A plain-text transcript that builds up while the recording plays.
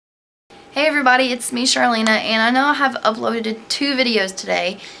everybody, it's me Charlena, and I know I have uploaded 2 videos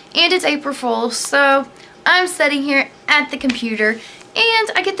today, and it's April Fool's, so I'm sitting here at the computer,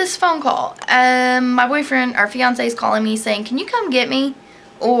 and I get this phone call. My boyfriend, our fiance, is calling me saying, can you come get me?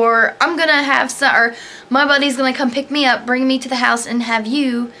 Or I'm gonna have some, or my buddy's gonna come pick me up, bring me to the house, and have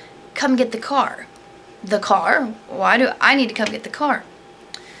you come get the car. The car? Why do I need to come get the car?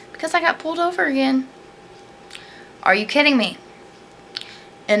 Because I got pulled over again. Are you kidding me?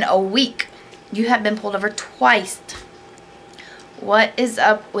 In a week, you have been pulled over twice. What is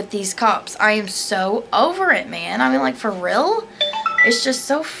up with these cops? I am so over it, man. I mean, like, for real? It's just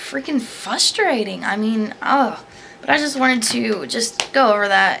so freaking frustrating. I mean, oh. But I just wanted to just go over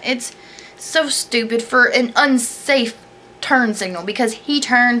that. It's so stupid for an unsafe turn signal because he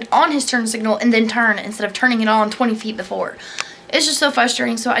turned on his turn signal and then turned instead of turning it on 20 feet before. It's just so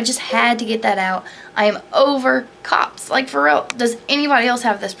frustrating, so I just had to get that out. I am over cops. Like, for real, does anybody else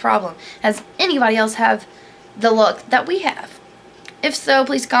have this problem? Has anybody else have the luck that we have? If so,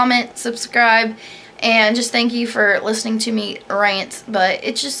 please comment, subscribe, and just thank you for listening to me rant. But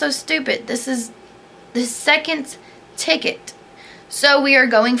it's just so stupid. This is the 2nd ticket. So we are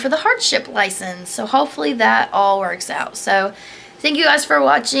going for the hardship license. So hopefully that all works out. So thank you guys for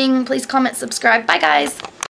watching. Please comment, subscribe. Bye, guys.